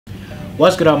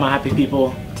What's good, all my happy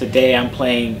people? Today I'm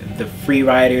playing the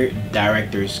Freerider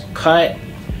Director's Cut.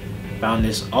 Found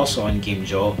this also on Game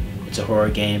Jolt. It's a horror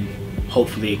game.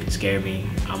 Hopefully it can scare me.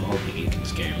 I'm hoping it can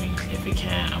scare me. If it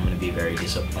can't, I'm gonna be very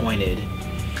disappointed.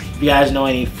 If you guys know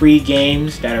any free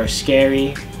games that are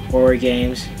scary, horror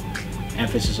games,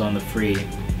 emphasis on the free,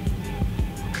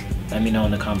 let me know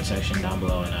in the comment section down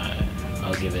below, and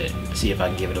I'll see if I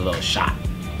can give it a little shot.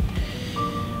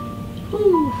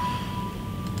 Whew.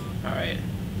 Alright,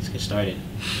 let's get started.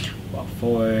 Walk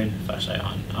forward, flashlight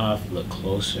on and off, look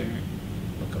closer,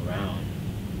 look around.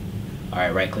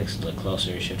 Alright, right clicks to look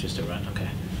closer, shift is to run. Okay,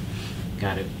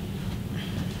 got it.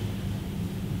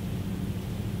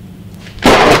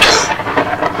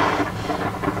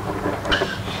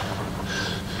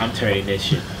 I'm turning this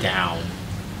shit down.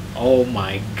 Oh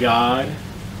my god.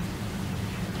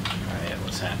 Alright,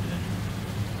 what's happening?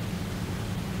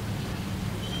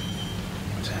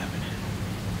 What's happening?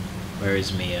 Where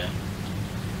is Mia?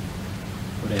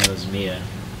 Where the hell is Mia?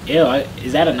 Ew,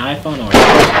 is that an iPhone or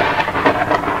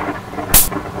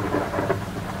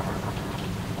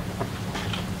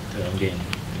Dude, I'm getting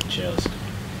chills.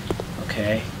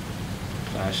 Okay.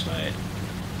 Flashlight.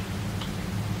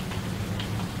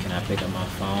 Can I pick up my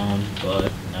phone?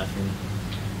 But nothing.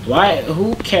 Why?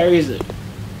 Who carries it?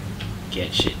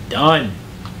 Get shit done.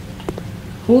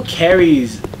 Who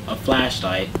carries a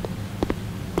flashlight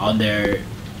on their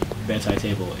bedside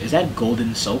table? Is that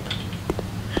golden soap?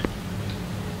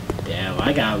 Damn,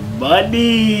 I got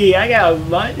money. I got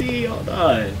money. Hold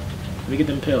on. Let me get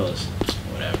them pills.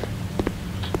 Whatever.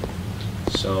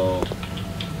 So,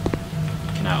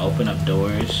 can I open up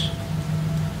doors?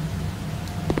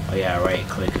 Oh yeah, right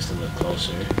click is to look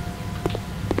closer.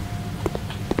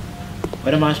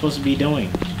 What am I supposed to be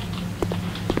doing?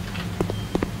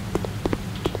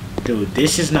 Dude,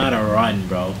 this is not a run,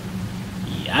 bro.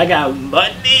 Yeah, I got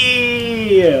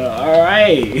money!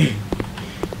 Alright.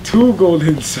 2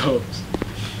 golden soaps.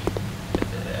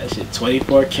 That shit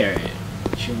 24 karat.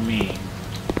 What you mean?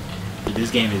 But this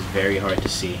game is very hard to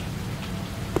see.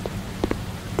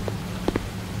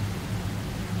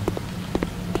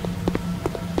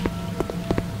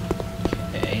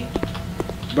 Okay.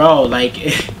 Bro, like...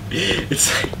 It's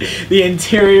like the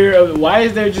interior of. Why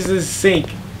is there just a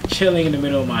sink chilling in the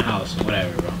middle of my house?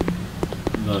 Whatever, bro.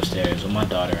 I'm go upstairs. Where's my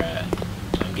daughter at?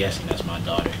 I'm guessing that's my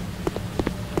daughter.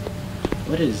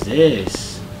 What is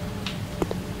this?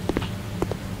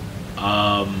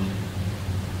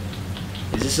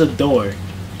 Is this a door?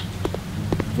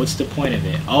 What's the point of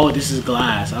it? Oh, this is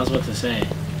glass. I was about to say.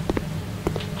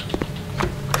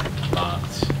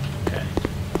 Locked. Okay.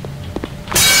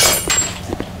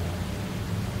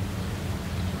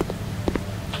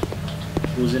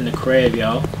 Who's in the crib,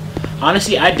 yo?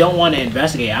 Honestly, I don't want to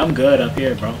investigate. I'm good up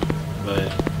here, bro. But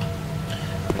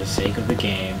for the sake of the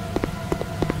game.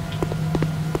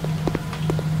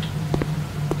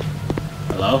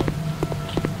 Hello?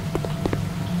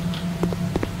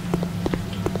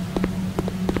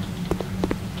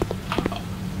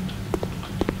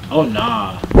 Oh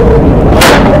nah.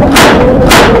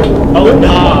 Oh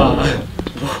nah.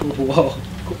 Whoa.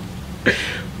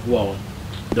 Whoa.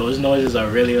 Those noises are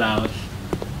really loud.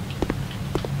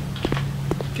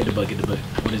 Get the book, get the book.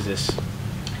 What is this?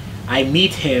 I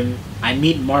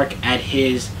meet Mark at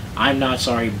his I'm Not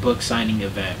Sorry book signing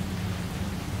event.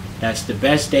 That's the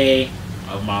best day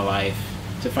of my life.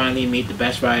 To finally meet the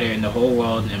best writer in the whole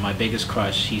world and my biggest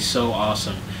crush. He's so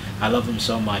awesome. I love him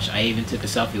so much. I even took a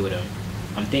selfie with him.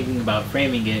 I'm thinking about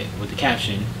framing it with the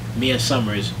caption, Mia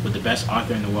Summers with the best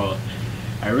author in the world.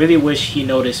 I really wish he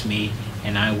noticed me,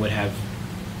 and I would have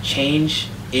changed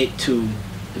it to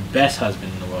the best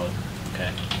husband in the world.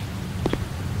 Okay.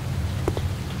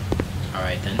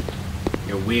 Alright then.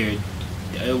 You're weird.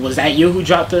 Was that you who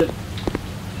dropped the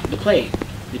plate?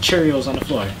 The Cheerios on the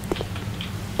floor?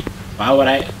 Why would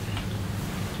I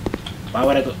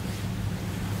go?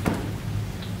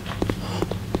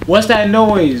 What's that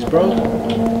noise, bro?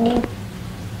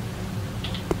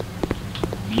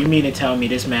 You mean to tell me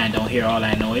this man don't hear all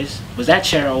that noise? Was that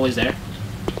chair always there?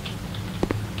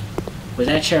 Was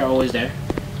that chair always there?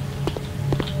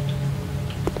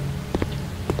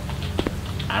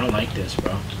 I don't like this,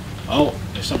 bro. Oh,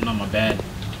 there's something on my bed.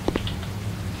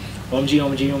 OMG,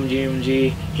 OMG, OMG,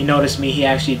 OMG. He noticed me. He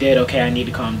actually did. Okay, I need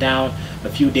to calm down. A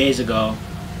few days ago,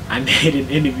 I made an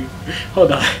interview.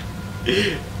 Hold on.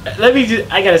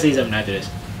 I gotta say something after this.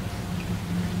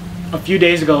 A few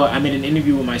days ago, I made an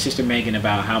interview with my sister Megan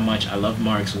about how much I love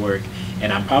Mark's work,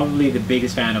 and I'm probably the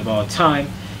biggest fan of all time,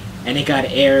 and it got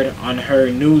aired on her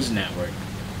news network.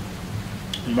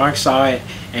 Mark saw it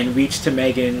and reached to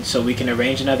Megan so we can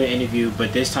arrange another interview,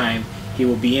 but this time he He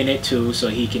will be in it too, so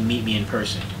he can meet me in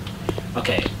person.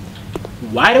 Okay.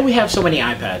 Why do we have so many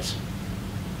iPads?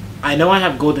 I know I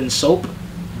have golden soap,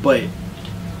 but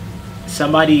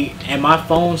somebody, and my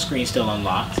phone screen still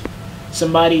unlocked.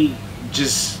 Somebody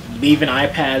just leaving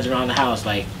iPads around the house.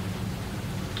 Like,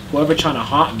 whoever trying to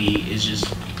haunt me is just,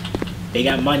 they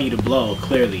got money to blow,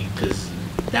 clearly, because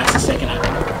that's the second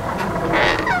iPad.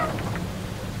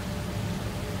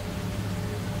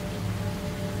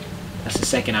 That's the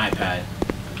second iPad.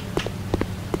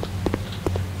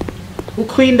 Who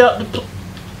cleaned up the...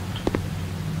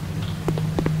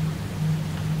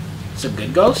 It's a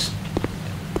good ghost?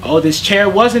 Oh, this chair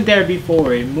wasn't there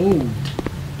before. It moved.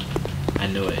 I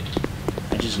knew it.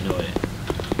 I just knew it.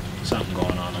 Something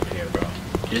going on up here, bro.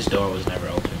 This door was never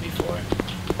open before.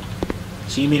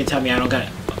 So you mean to tell me I don't got...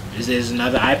 Is this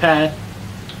another iPad?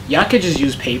 Y'all could just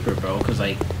use paper, bro. Because,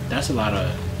 like, that's a lot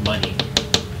of money.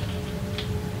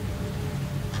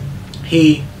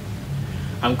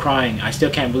 I'm crying. I still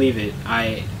can't believe it.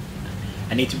 I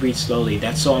need to breathe slowly.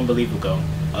 That's so unbelievable.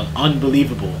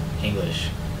 Unbelievable English.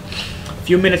 A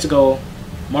few minutes ago,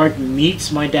 Mark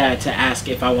meets my dad to ask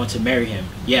if I want to marry him.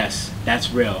 Yes,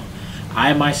 that's real.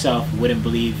 I myself wouldn't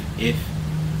believe if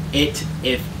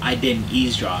I didn't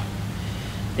eavesdrop.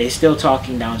 They still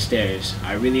talking downstairs.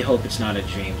 I really hope it's not a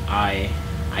dream. I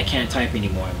can't type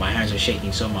anymore. My hands are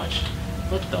shaking so much.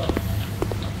 What the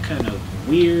kind of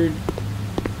weird...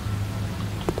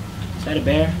 Is that a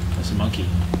bear? That's a monkey.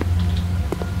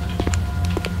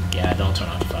 Yeah, don't turn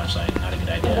on the flashlight. Not a good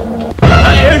idea.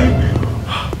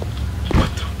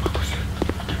 What the fuck was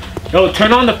that? Yo,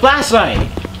 turn on the flashlight!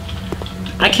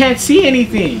 I can't see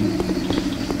anything!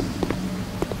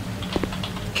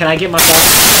 Can I get my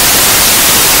flashlight?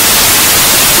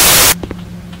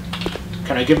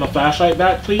 Can I get my flashlight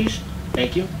back, please?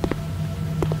 Thank you.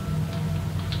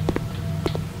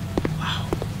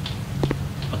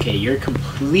 Okay, you're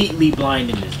completely blind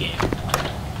in this game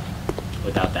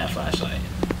without that flashlight.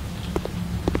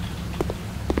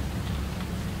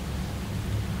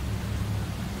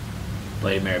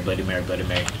 Bloody Mary, Bloody Mary, Bloody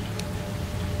Mary.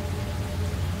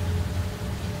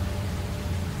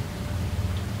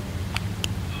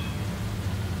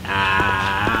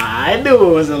 Ah, I knew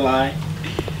it was a lie.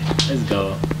 Let's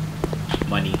go.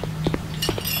 Money.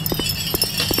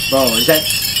 Bro, is that...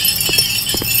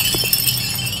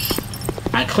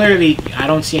 I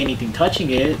don't see anything touching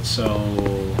it, so...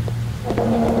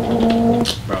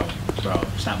 Bro,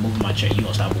 stop moving my chair. You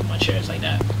gonna stop moving my chairs like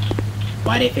that.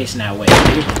 Why are they facing that way?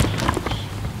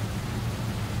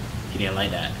 He didn't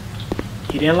like that.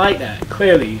 He didn't like that,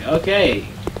 clearly. Okay.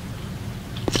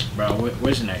 Bro,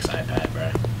 where's the next iPad,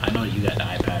 bro? I know you got the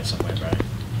iPad somewhere, bro.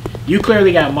 You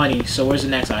clearly got money, so where's the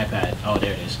next iPad? Oh,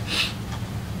 there it is.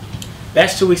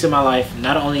 Best 2 weeks of my life.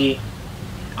 Not only...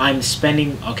 I'm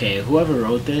spending... Okay, whoever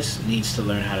wrote this needs to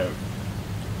learn how to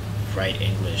write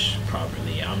English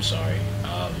properly. I'm sorry.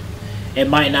 It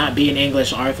might not be an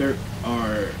English author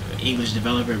or English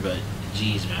developer, but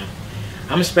geez, man.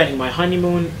 I'm spending my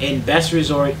honeymoon in best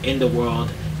resort in the world,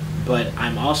 but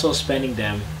I'm also spending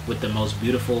them with the most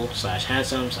beautiful /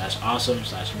 handsome / awesome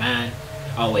 / man.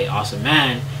 Oh wait, awesome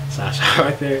man /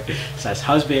 Arthur /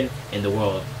 husband in the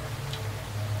world.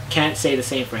 Can't say the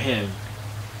same for him.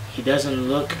 He doesn't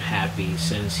look happy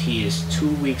since he is 2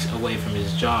 weeks away from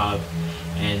his job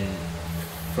and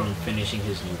from finishing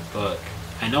his new book.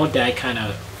 I know Dad kind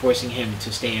of forcing him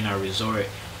to stay in our resort.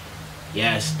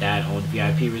 Yes, Dad owned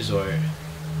VIP resort,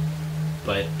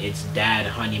 but it's Dad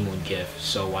honeymoon gift,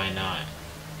 so why not?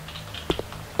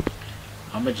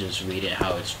 I'm gonna just read it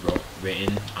how it's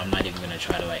written. I'm not even gonna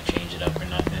try to like change it up or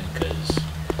nothing because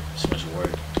it's so much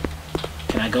work.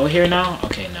 Can I go here now?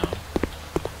 Okay, no.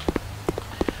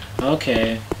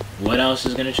 Okay, what else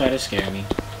is gonna try to scare me?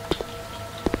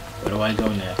 Where do I go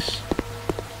next?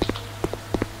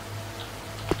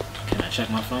 Can I check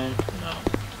my phone? No.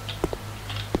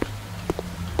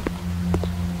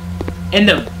 In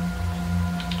the...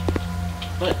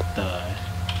 What the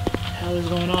hell is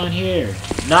going on here?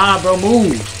 Nah, bro,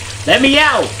 move. Let me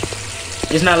out.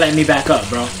 It's not letting me back up,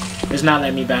 bro. It's not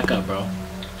letting me back up, bro.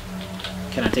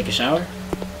 Can I take a shower?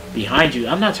 Behind you.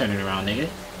 I'm not turning around, nigga.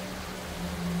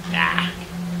 Nah,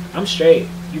 I'm straight.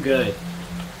 You good.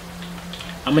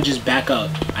 I'm gonna just back up.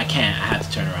 I can't. I have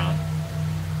to turn around.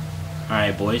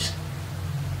 Alright, boys.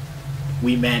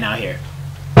 We man out here.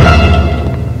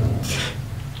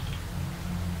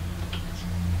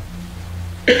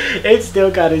 It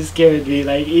still kind of scared me.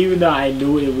 Like, even though I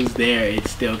knew it was there, it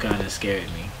still kind of scared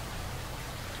me.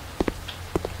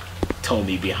 Told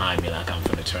me behind me like I'm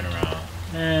gonna turn around.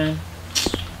 Man.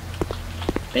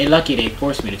 They lucky they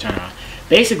forced me to turn around.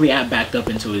 Basically, I backed up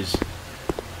into his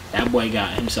That boy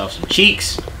got himself some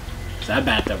cheeks. So I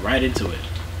backed up right into it.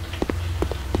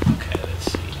 Okay,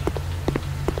 let's see.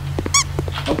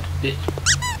 Oh,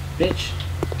 bitch.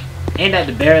 Ain't that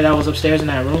the bear that was upstairs in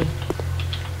that room?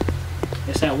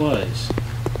 Yes, that was.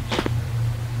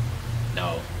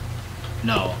 No.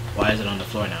 No. Why is it on the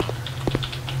floor now?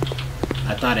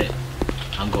 I thought it...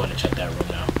 I'm going to check that room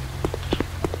now.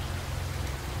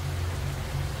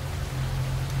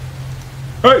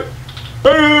 Hey!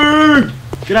 Hey!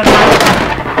 Get out of my...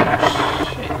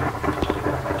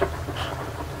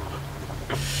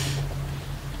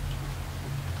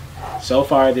 Shit. So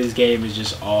far, this game is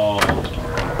just all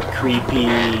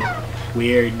creepy,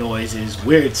 weird noises,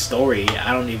 weird story.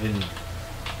 I don't even...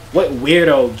 What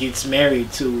weirdo gets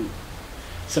married to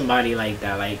somebody like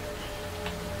that? Like...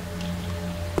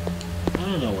 I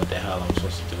don't know what the hell I'm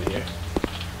supposed to do here.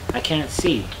 I can't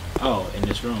see. Oh, in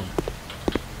this room.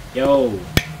 Yo.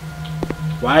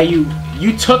 Why you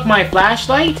took my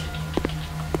flashlight?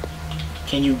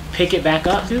 Can you pick it back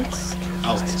up, dude?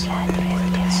 Oh.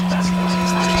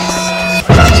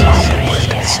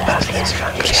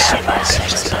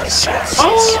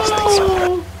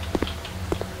 Oh!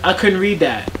 I couldn't read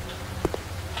that.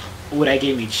 Ooh, that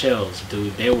gave me chills,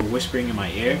 dude. They were whispering in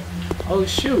my ear. Oh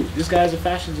shoot, this guy's a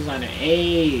fashion designer.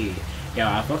 Hey, yo,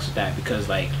 I fucks with that because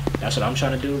like that's what I'm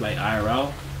trying to do, like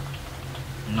IRL.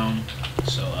 You know,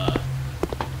 so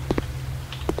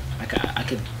I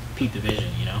could peep the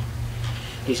vision, you know.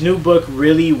 His new book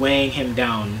really weighing him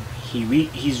down.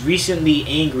 He's recently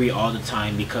angry all the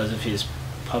time because of the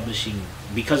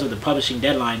publishing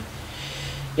deadline.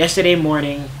 Yesterday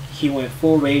morning, he went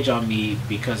full rage on me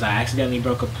because I accidentally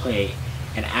broke a plate.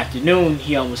 And afternoon,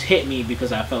 he almost hit me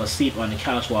because I fell asleep on the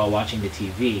couch while watching the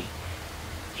TV.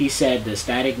 He said the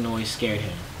static noise scared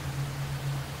him.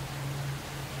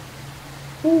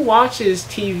 Who watches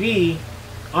TV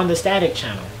on the static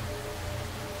channel?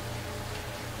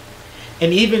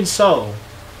 And even so,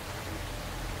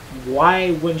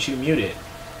 why wouldn't you mute it?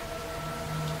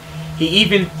 He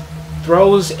even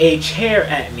throws a chair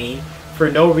at me for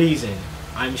no reason.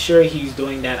 I'm sure he's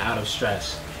doing that out of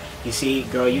stress. You see,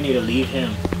 girl, you need to leave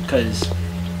him because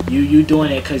you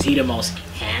doing it because he the most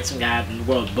handsome guy in the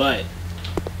world. But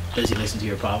does he listen to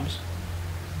your problems?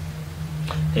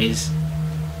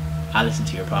 I listen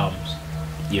to your problems.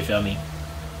 You feel me?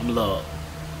 I'm a little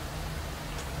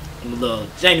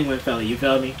genuine fella. You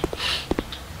feel me?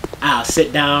 I'll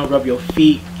sit down, rub your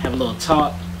feet, have a little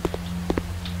talk.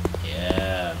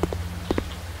 Yeah,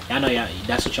 I know y'all.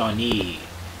 That's what y'all need.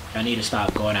 Y'all need to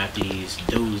stop going after these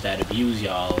dudes that abuse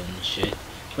y'all and shit.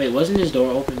 Wait, wasn't this door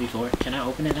open before? Can I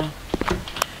open it now?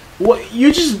 What?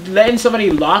 You just letting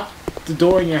somebody lock the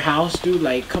door in your house, dude?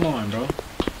 Like, come on, bro.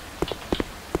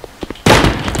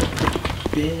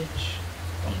 Bitch.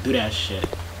 Don't do that shit.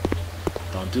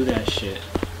 Don't do that shit.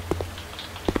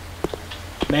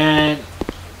 Man.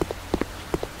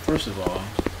 First of all,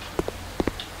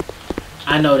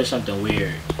 I noticed something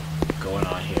weird going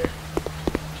on here.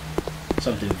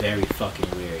 Something very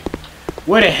fucking weird.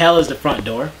 Where the hell is the front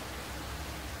door?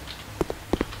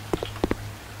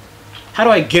 How do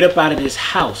I get up out of this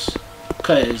house?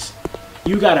 Cause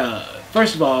you gotta...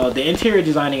 First of all, the interior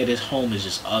designing of this home is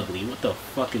just ugly. What the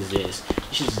fuck is this?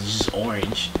 This is just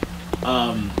orange.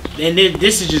 And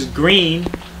this is just green.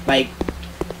 Like...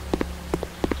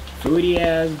 Fruity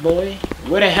ass boy.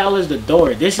 Where the hell is the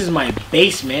door? This is my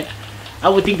basement. I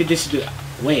would think that this is the...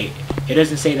 Wait. It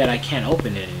doesn't say that I can't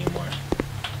open it anymore.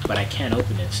 But I can't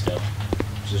open it still,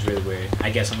 which is really weird. I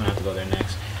guess I'm gonna have to go there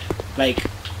next. Like,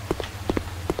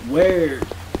 where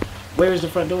is the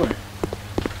front door?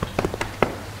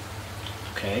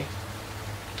 Okay.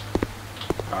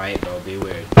 All right, bro, be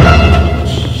weird. Oh,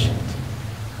 shit.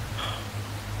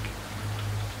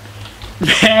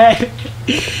 Man,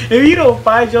 if you don't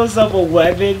find yourself a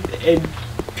weapon and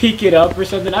pick it up or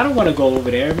something, I don't want to go over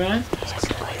there, man.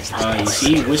 You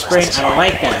see, whispering, I don't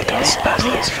like that,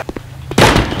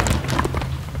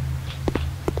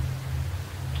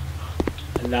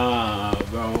 bro. Nah,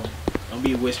 bro. Don't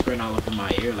be whispering all up in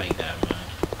my ear like that, man.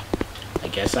 I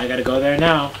guess I gotta go there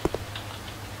now.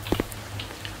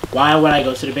 Why would I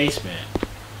go to the basement?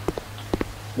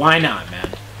 Why not, man?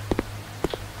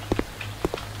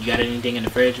 You got anything in the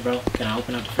fridge, bro? Can I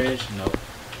open up the fridge? No.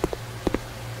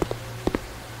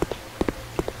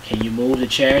 Can you move the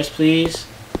chairs, please?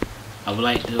 I would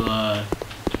like to,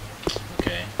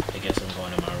 okay. I guess I'm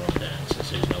going to my room then, since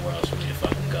there's nowhere else for me to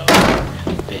fucking go.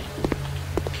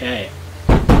 Okay.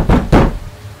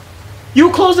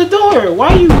 You closed the door! Why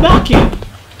are you knocking?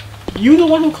 You the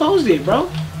one who closed it, bro.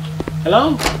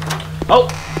 Hello? Oh!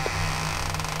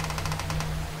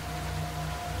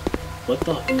 What the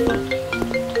fuck?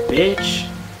 bitch.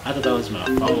 I thought that was my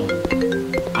phone.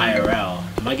 IRL.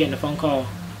 Am I getting a phone call?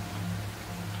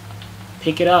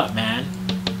 Pick it up, man.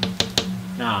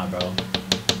 Nah, bro.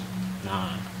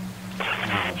 Nah, bro.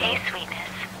 Hey, sweetness.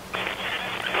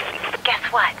 Guess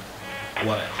what?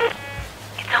 What?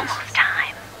 It's almost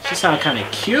time. She sound kind of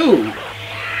cute.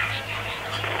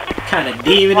 What kind of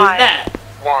demon is that?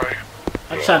 Why?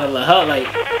 I'm trying to let her, like,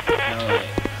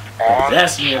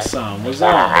 possess me or something. What's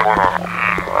up?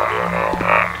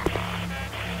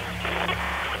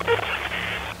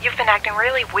 You've been acting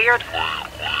really weird.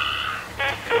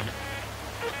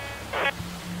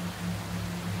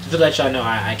 Just to let y'all know,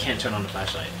 I can't turn on the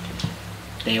flashlight.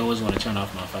 They always want to turn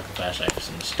off my fucking flashlight for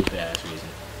some stupid ass reason.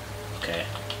 Okay.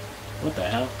 What the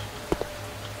hell?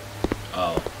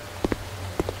 Oh.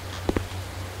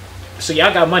 So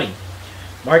y'all got money.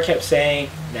 Mark kept saying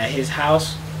that his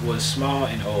house was small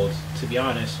and old. To be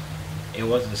honest, it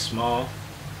wasn't small.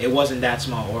 It wasn't that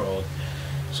small or old.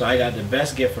 So I got the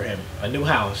best gift for him. A new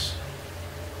house.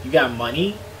 You got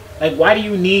money? Like, why do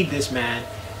you need this, man,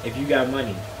 if you got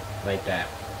money like that?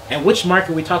 And which Mark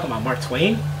are we talking about? Mark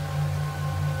Twain?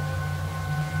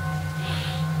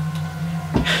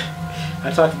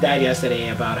 I talked to Dad yesterday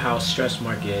about how stressed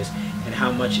Mark is and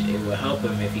how much it will help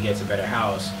him if he gets a better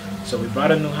house. So we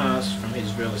brought a new house from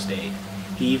his real estate.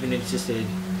 He even insisted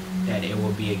that it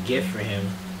will be a gift for him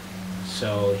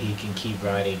so he can keep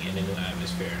riding in a new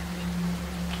atmosphere.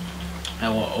 I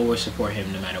will always support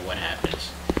him no matter what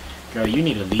happens. Girl, you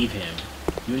need to leave him.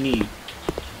 You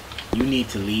need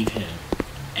to leave him.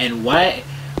 And what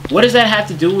does that have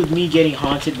to do with me getting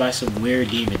haunted by some weird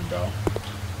demon, bro?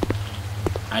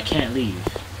 I can't leave.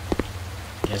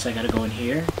 Guess I gotta go in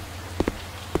here.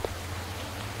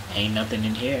 Ain't nothing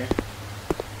in here.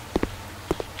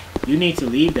 You need to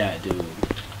leave that, dude.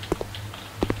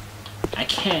 I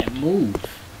can't move.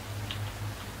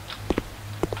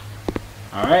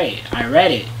 Alright, I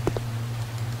read it.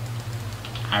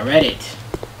 I read it.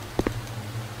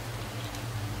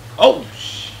 Oh!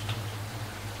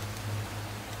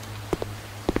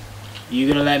 You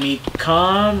gonna let me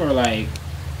come or like...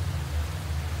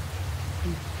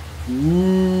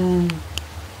 Ooh.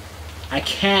 I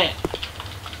can't...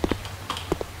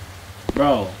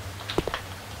 Bro.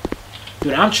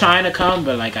 Dude, I'm trying to come,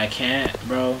 but like I can't,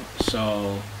 bro.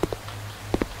 So...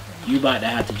 You about to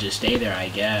have to just stay there, I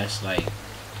guess. Like...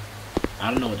 I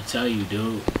don't know what to tell you,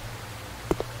 dude.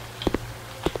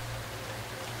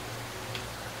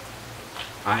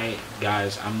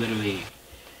 Guys, I'm literally...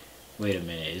 Wait a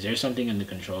minute. Is there something in the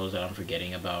controls that I'm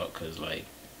forgetting about? Because, like...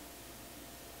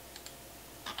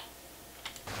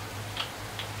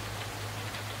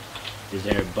 Is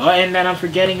there a button that I'm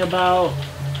forgetting about?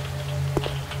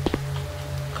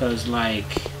 Because, like...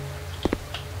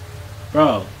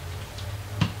 Bro.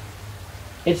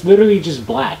 It's literally just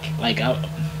black. Like,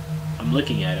 I'm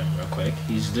looking at him real quick.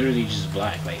 He's literally just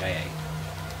black. Like, I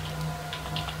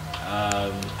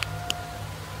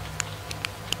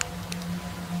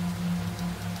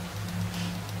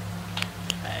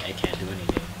can't do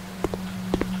anything.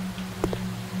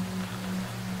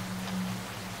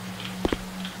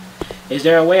 Is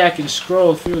there a way I can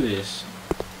scroll through this?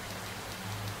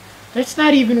 That's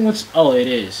not even what's... Oh, it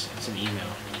is. It's an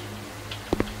email.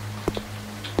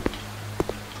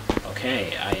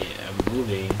 Okay, I am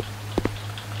moving.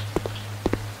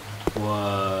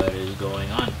 What is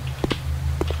going on?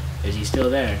 Is he still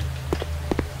there?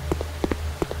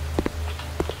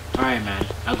 Alright, man.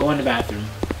 I'll go in the bathroom.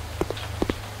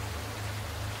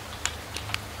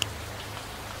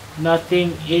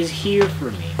 Nothing is here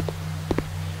for me.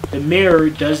 The mirror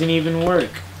doesn't even work.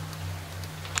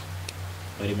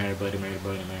 Bloody Mary, Bloody Mary,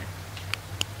 Bloody Mary.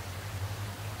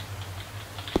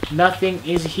 Nothing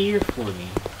is here for me.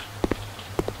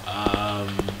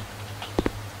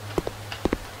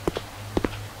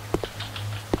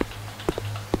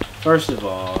 First of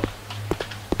all,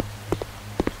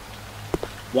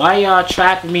 why y'all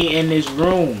trapping me in this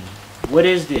room? What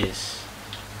is this?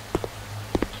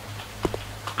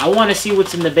 I want to see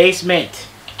what's in the basement.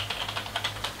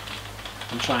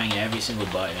 I'm trying every single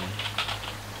button.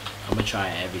 I'm gonna try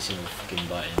every single fucking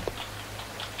button.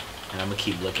 And I'm gonna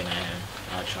keep looking at him.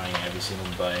 I'm trying every single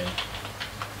button.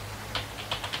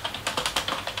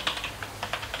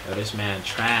 Yo, this man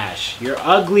trash. You're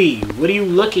ugly. What are you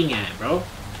looking at, bro?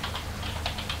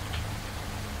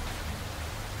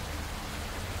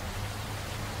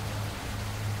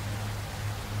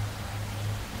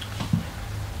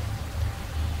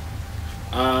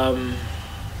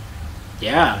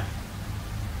 Yeah.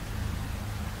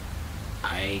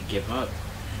 I give up.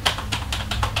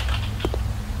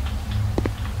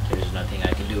 There's nothing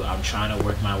I can do. I'm trying to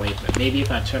work my way. But maybe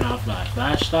if I turn off my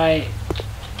flashlight.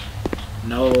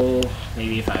 No.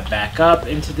 Maybe if I back up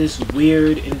into this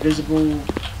weird invisible.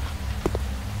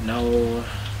 No.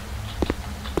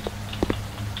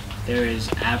 There is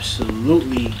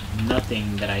absolutely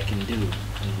nothing that I can do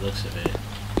from the looks of it.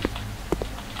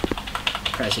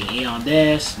 Pressing E on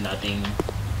this, nothing.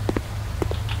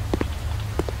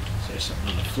 Is there something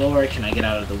on the floor? Can I get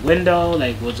out of the window?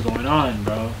 Like, what's going on,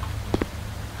 bro?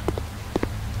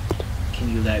 Can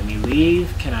you let me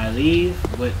leave? Can I leave?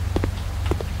 What?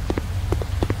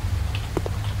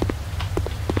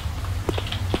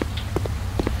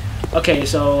 Okay,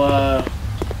 so,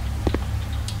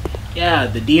 yeah,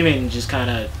 the demon just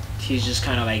kind of, he's just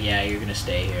kind of like, yeah, you're gonna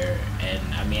stay here. And,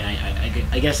 I mean,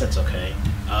 I guess that's okay.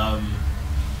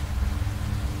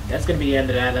 That's gonna be the end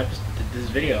of that episode, this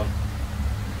video.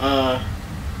 I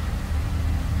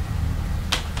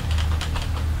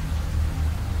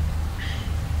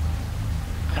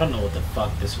don't know what the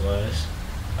fuck this was.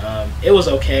 It was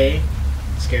okay.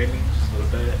 It scared me just a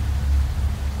little bit.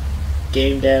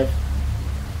 Game dev.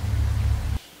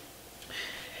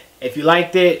 If you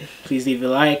liked it, please leave a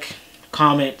like,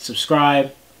 comment,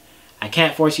 subscribe. I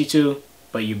can't force you to,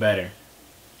 but you better.